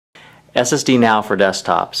SSDNow for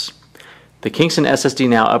desktops. The Kingston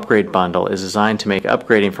SSDNow upgrade bundle is designed to make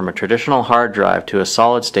upgrading from a traditional hard drive to a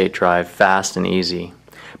solid-state drive fast and easy.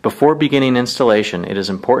 Before beginning installation, it is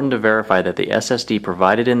important to verify that the SSD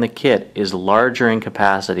provided in the kit is larger in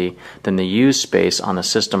capacity than the used space on the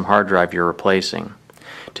system hard drive you're replacing.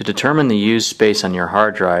 To determine the used space on your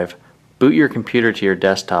hard drive, boot your computer to your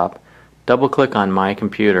desktop, double-click on My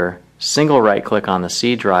Computer, single right-click on the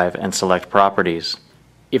C drive, and select Properties.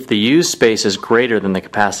 If the used space is greater than the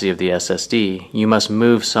capacity of the SSD, you must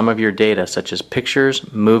move some of your data such as pictures,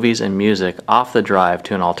 movies, and music off the drive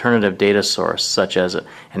to an alternative data source such as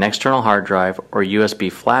an external hard drive or USB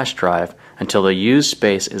flash drive until the used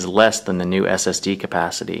space is less than the new SSD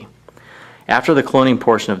capacity. After the cloning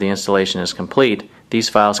portion of the installation is complete, these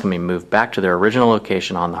files can be moved back to their original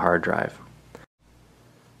location on the hard drive.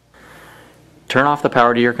 Turn off the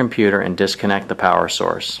power to your computer and disconnect the power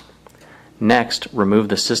source. Next, remove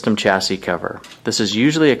the system chassis cover. This is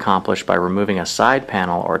usually accomplished by removing a side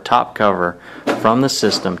panel or top cover from the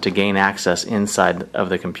system to gain access inside of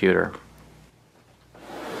the computer.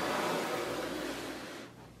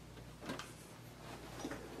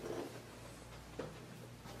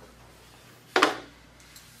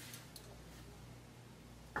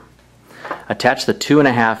 Attach the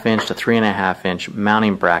 2.5-inch to 3.5-inch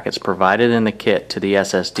mounting brackets provided in the kit to the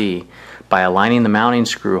SSD by aligning the mounting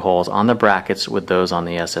screw holes on the brackets with those on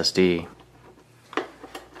the SSD.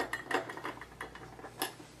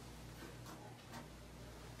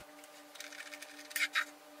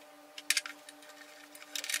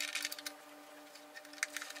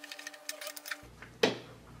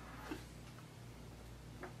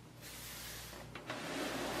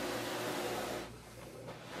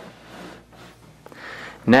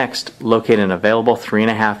 Next, locate an available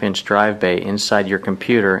 3.5-inch drive bay inside your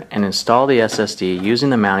computer and install the SSD using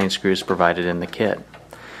the mounting screws provided in the kit.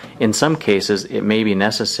 In some cases, it may be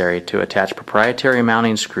necessary to attach proprietary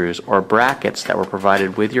mounting screws or brackets that were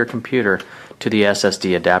provided with your computer to the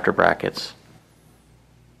SSD adapter brackets.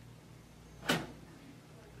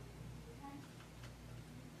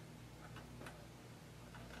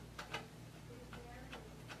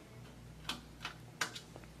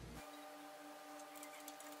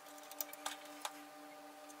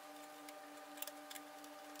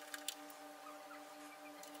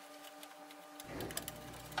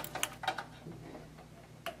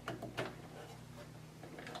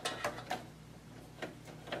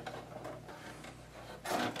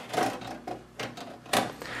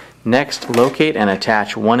 Next, locate and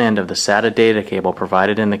attach one end of the SATA data cable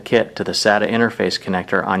provided in the kit to the SATA interface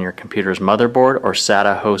connector on your computer's motherboard or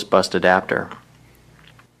SATA host bus adapter.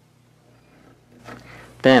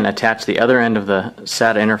 Then attach the other end of the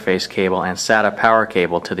SATA interface cable and SATA power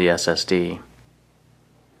cable to the SSD.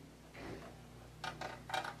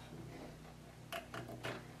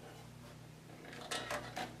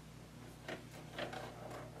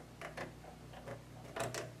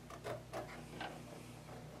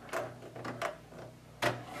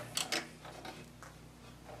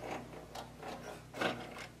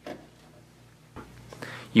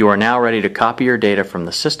 You are now ready to copy your data from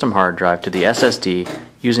the system hard drive to the SSD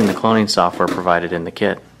using the cloning software provided in the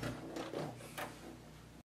kit.